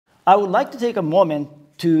I would like to take a moment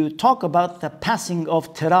to talk about the passing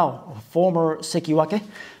of Terao, former Sekiwake,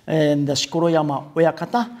 and the Shikoroyama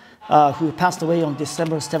Oyakata, who passed away on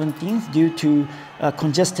December 17th due to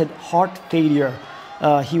congested heart failure.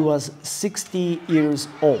 He was 60 years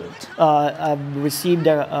old. I've received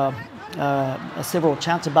several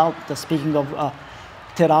chats about speaking of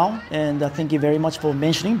Terao, and thank you very much for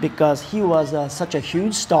mentioning, because he was such a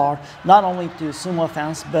huge star, not only to sumo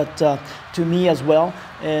fans, but to me as well.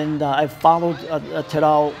 And I've followed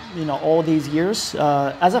Terao, all these years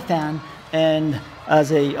as a fan and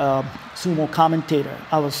as a sumo commentator.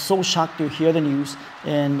 I was so shocked to hear the news,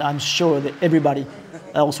 and I'm sure that everybody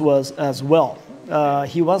else was as well.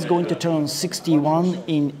 He was going to turn 61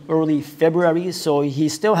 in early February, so he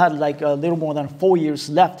still had like a little more than 4 years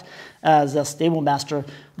left as a stable master,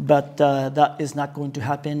 but that is not going to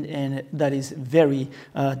happen, and that is very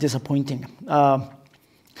disappointing.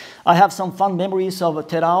 I have some fun memories of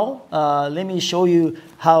Terao. Let me show you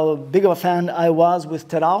how big of a fan I was with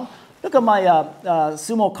Terao. Look at my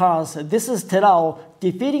sumo cards. This is Terao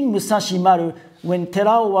defeating Musashi Maru when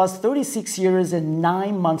Terao was 36 years and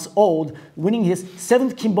 9 months old, winning his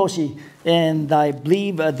 7th Kimboshi. And I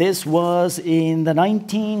believe this was in the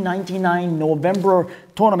 1999 November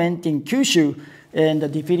tournament in Kyushu, and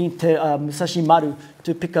defeating Musashi Maru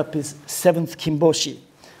to pick up his 7th Kimboshi.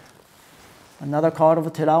 Another card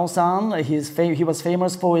of Terao-san. He was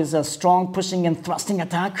famous for his strong pushing and thrusting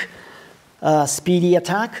attack, speedy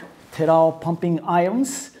attack, Terao pumping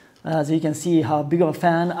irons. As you can see how big of a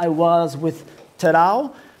fan I was with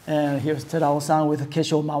Terao. And here's Terao-san with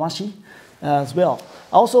Kesho Mawashi as well.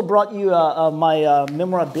 I also brought you my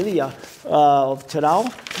memorabilia of Terao.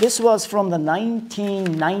 This was from the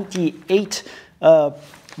 1998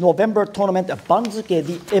 November tournament of Banzuke,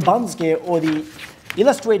 the Ebanzuke, or the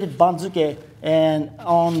illustrated Banzuke. And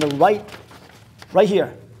on the right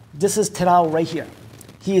here, this is Terao right here.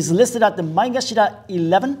 He is listed at the Maigashira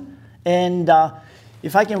 11. And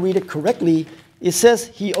if I can read it correctly, it says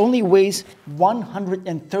he only weighs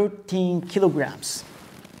 113 kilograms,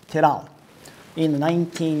 Terao, in the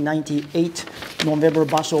 1998 November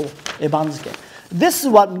Basho Ebanzuke. This is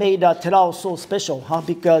what made Terao so special,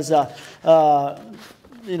 because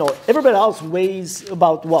everybody else weighs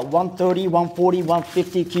about, 130, 140,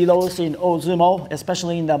 150 kilos in Ozumo,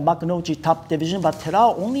 especially in the Makunochi top division. But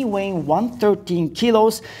Terao only weighing 113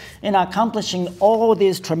 kilos and accomplishing all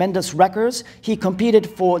these tremendous records. He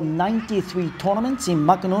competed for 93 tournaments in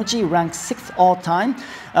Makunochi, ranked 6th all-time.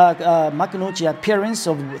 Makunochi appearance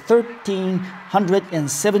of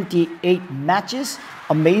 1,378 matches.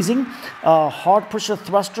 Amazing. Hard pusher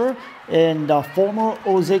thruster. And former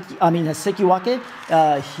Sekiwake,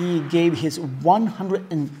 he gave his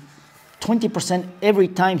 120% every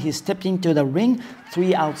time he stepped into the ring.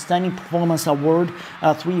 3 outstanding performance award,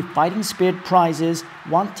 3 fighting spirit prizes,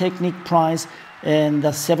 1 technique prize, and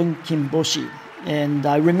 7 Kimboshi. And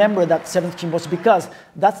I remember that 7th Kimboshi because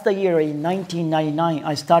that's the year in 1999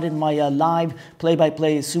 I started my live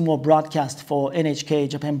play-by-play sumo broadcast for NHK,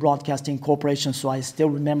 Japan Broadcasting Corporation. So I still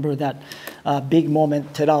remember that big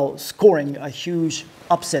moment, Terao scoring a huge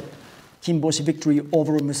upset Kimboshi victory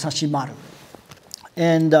over Musashi Maru.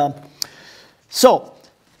 And so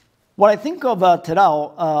what I think of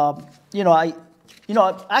Terao,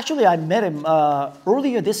 actually I met him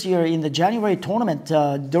earlier this year in the January tournament.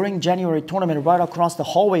 During January tournament, right across the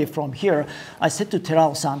hallway from here, I said to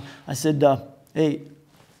Terao-san, I said, hey,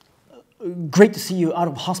 great to see you out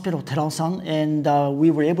of hospital, Terao-san. And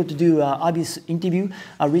we were able to do Abi's interview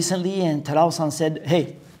recently, and Terao-san said,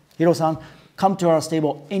 hey, Hiro-san, come to our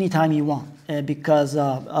stable anytime you want, because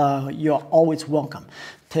you're always welcome.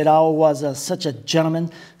 Terao was such a gentleman,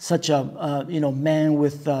 such a man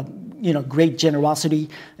with great generosity.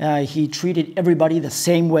 He treated everybody the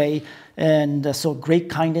same way, and so great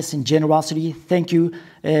kindness and generosity. Thank you.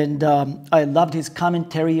 And I loved his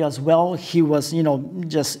commentary as well. He was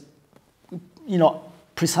just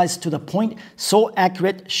precise to the point, so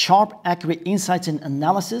accurate, sharp, accurate insights and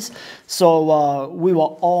analysis. So we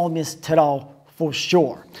will all miss Terao for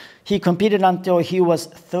sure. He competed until he was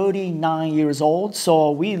 39 years old.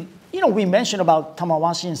 So we mentioned about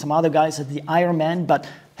Tamawashi and some other guys as the Iron Man, but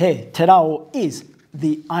hey, Terao is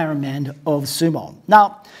the Iron Man of sumo.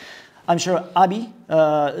 Now, I'm sure Abi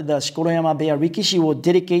the Shikoroyama Beya Rikishi will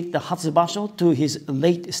dedicate the Hatsubasho to his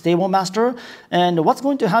late stablemaster. And what's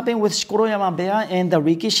going to happen with Shikoroyama Beya and the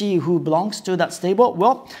Rikishi who belongs to that stable?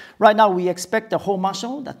 Well, right now we expect the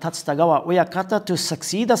Homasho, the Tatsutagawa Oyakata, to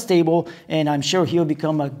succeed the stable, and I'm sure he'll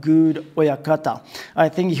become a good Oyakata. I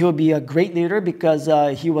think he'll be a great leader because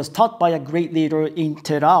he was taught by a great leader in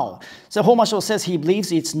Terao. So Homasho says he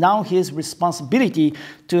believes it's now his responsibility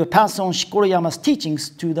to pass on Shikoroyama's teachings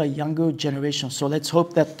to the younger generation. So let's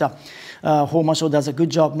hope that Homasho does a good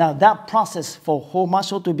job. Now that process for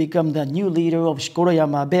Homasho to become the new leader of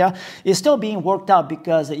Shikoroyama Beya is still being worked out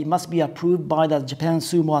because it must be approved by the Japan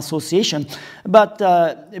Sumo Association, but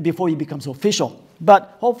before it becomes official.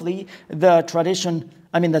 But hopefully the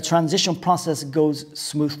transition process goes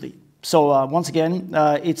smoothly. So once again,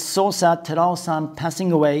 it's so sad, Terao-san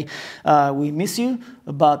passing away. We miss you,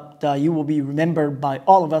 but you will be remembered by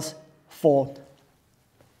all of us for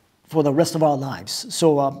the rest of our lives.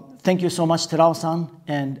 So thank you so much, Terao-san,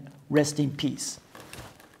 and rest in peace.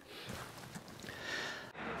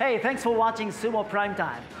 Hey, thanks for watching Sumo Prime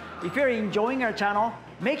Time. If you're enjoying our channel,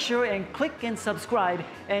 make sure and click and subscribe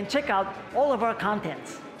and check out all of our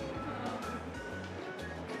contents.